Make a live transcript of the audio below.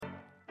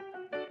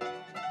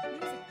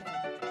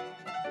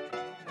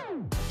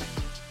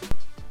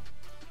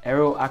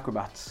Aero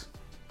acrobats.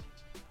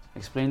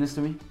 Explain this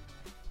to me.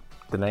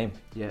 The name.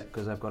 Yeah,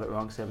 because I've got it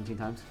wrong 17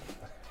 times.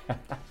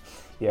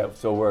 Yeah,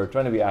 so we're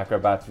trying to be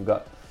acrobats. We've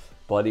got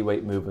body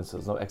weight movements, so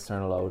there's no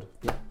external load.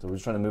 Yeah. So we're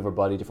just trying to move our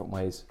body different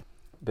ways.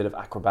 A bit of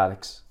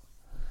acrobatics.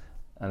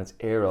 And it's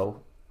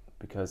aero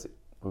because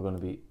we're going to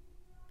be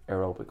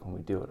aerobic when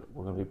we do it.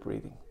 We're going to be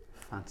breathing,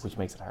 Fancy. which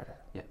makes it harder.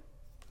 Yeah.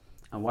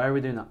 And why are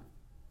we doing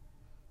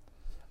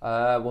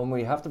that? When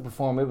we have to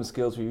perform movement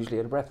skills, we're usually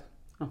out of breath.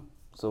 Oh.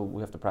 So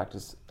we have to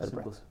practice out of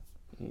Simple. breath.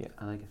 Yeah.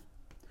 I like it.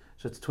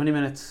 So it's 20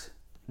 minutes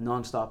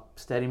non-stop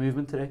steady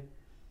movement today?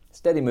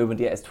 Steady movement,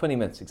 yeah, it's 20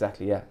 minutes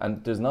exactly, yeah.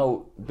 And there's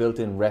no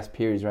built-in rest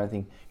periods or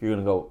anything. You're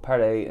going to go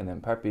part A and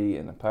then part B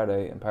and then part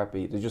A and part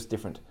B. They're just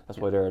different. That's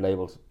why they're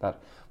labelled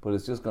that. But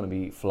it's just going to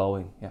be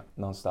flowing, yeah,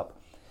 non-stop.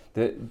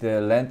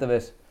 The length of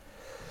it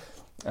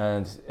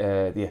and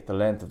the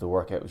length of the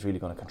workout is really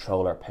going to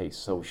control our pace.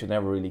 So we should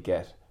never really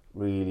get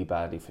really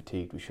badly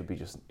fatigued. We should be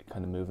just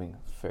kind of moving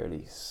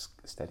fairly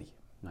steady.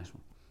 Nice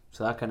one.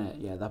 So that kind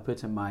of, that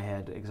puts in my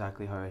head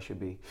exactly how I should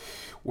be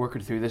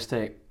working through this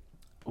day.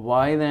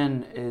 Why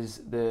then is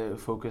the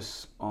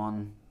focus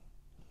on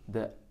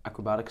the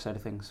acrobatic side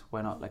of things?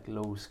 Why not like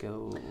low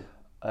skill?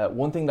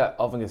 One thing that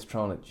often gets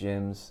thrown at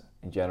gyms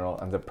in general,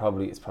 and it's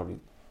probably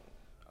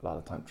a lot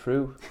of the time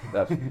true,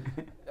 that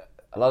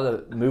a lot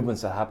of the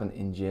movements that happen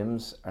in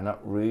gyms are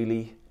not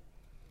really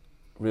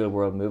real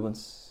world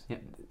movements.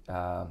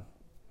 Yeah.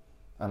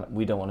 And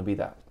we don't want to be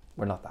that.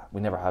 We're not that.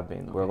 We never have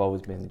been. Okay. We've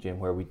always been in the gym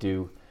where we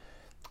do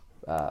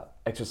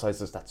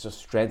exercises that just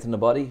strengthen the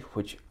body,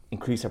 which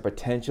increase our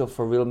potential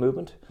for real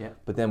movement. Yeah.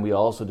 But then we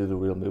also do the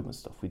real movement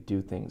stuff. We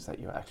do things that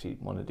you actually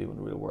want to do in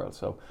the real world.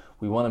 So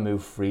we want to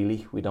move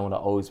freely. We don't want to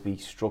always be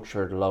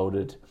structured,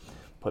 loaded,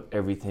 put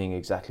everything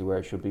exactly where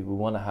it should be. We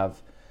want to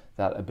have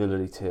that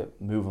ability to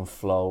move and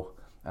flow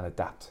and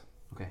adapt.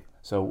 Okay.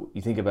 So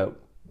you think about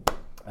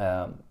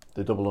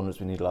the double unders,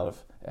 we need a lot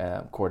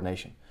of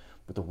coordination.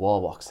 But the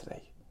wall walks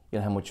today, you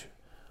know how much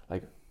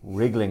like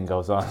wriggling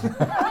goes on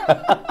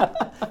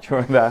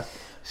during that.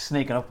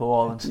 Snaking up the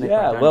wall and snaking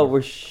back Yeah, down well, again.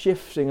 we're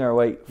shifting our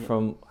weight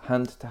from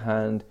hand to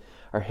hand.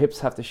 Our hips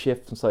have to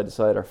shift from side to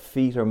side. Our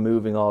feet are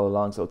moving all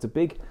along. So it's a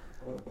big,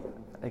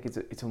 like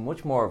it's a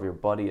much more of your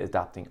body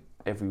adapting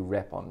every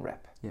rep on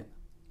rep. Yeah.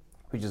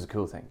 Which is a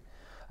cool thing.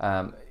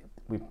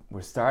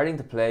 We're starting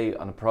to play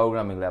on a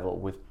programming level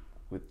with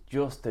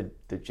just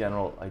the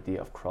general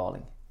idea of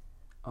crawling.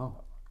 Oh.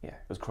 Yeah,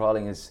 because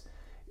crawling is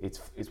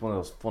it's one of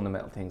those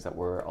fundamental things that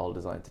we're all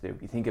designed to do.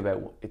 You think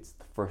about it's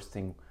the first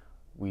thing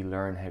we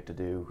learn how to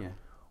do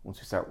once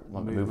we start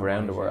wanting to move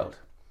around the world.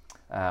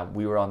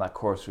 We were on that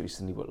course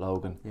recently with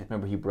Logan. Yeah.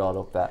 Remember he brought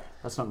up that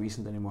That's not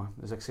recent anymore.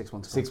 It was like 6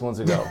 months ago. 6 months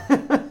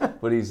ago.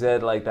 But he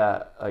said like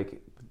that,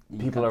 like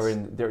people are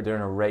they're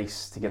in a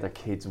race to get their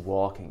kids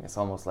walking. It's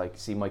almost like,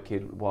 see, my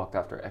kid walked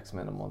after X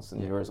amount of months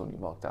and yours only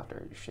walked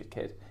after your shit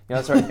kid. You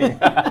know, that sort of thing.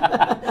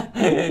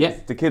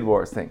 It's the kid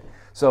wars thing.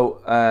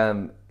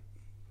 So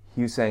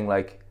he was saying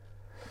like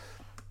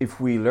if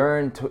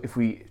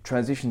we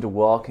transition to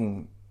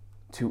walking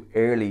too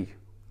early,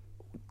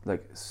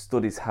 like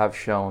studies have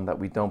shown that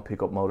we don't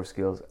pick up motor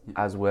skills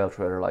as well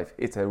throughout our life.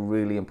 It's a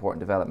really important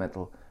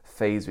developmental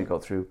phase we go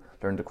through,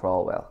 learn to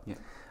crawl well. Yeah.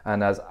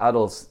 And as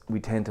adults, we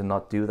tend to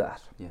not do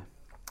that. Yeah.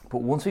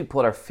 But once we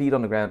put our feet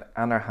on the ground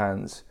and our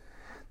hands,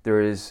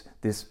 there is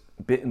this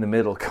bit in the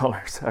middle called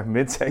our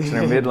midsection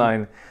or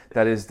midline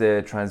that is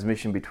the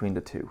transmission between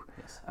the two.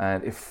 Yes.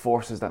 And it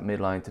forces that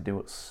midline to do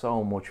it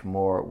so much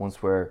more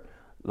once we're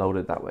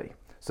loaded that way.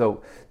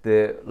 So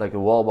like a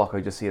wall walk, I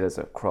just see it as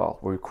a crawl.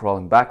 We're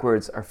crawling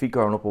backwards, our feet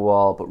going up a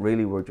wall, but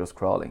really we're just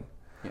crawling.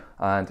 Yeah.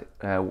 And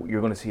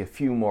you're going to see a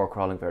few more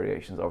crawling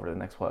variations over the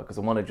next while because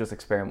I want to just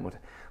experiment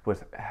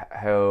with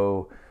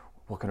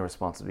what kind of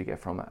responses we get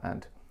from it.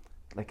 And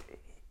like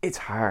it's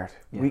hard.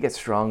 Yeah. We get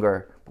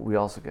stronger, but we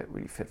also get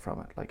really fit from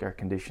it, like our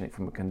conditioning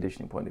from a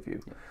conditioning point of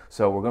view. Yeah.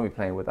 So we're going to be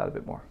playing with that a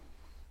bit more.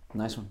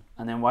 Nice one.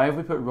 And then why have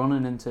we put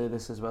running into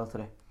this as well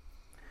today?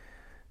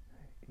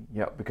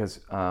 Yeah,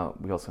 because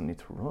we also need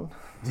to run.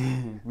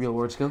 Real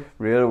world skill?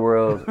 Real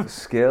world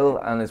skill,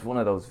 and it's one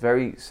of those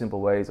very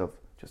simple ways of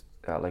just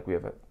like we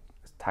have it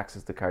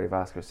taxes the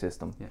cardiovascular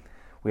system. Yeah.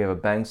 We have a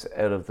bounce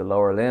out of the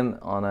lower limb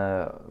on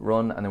a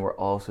run, and then we're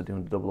also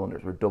doing the double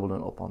unders. We're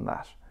doubling up on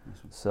that.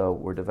 Awesome. So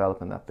we're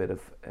developing that bit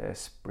of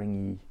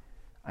springy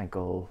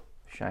ankle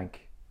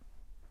shank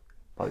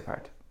body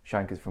part.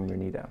 Shank is from your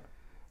knee down.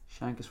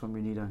 Shank is from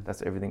your knee down.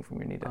 That's everything from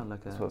your knee down.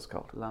 Like that's what it's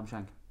called. Lamb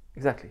shank.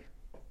 Exactly.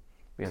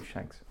 We have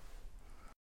shanks.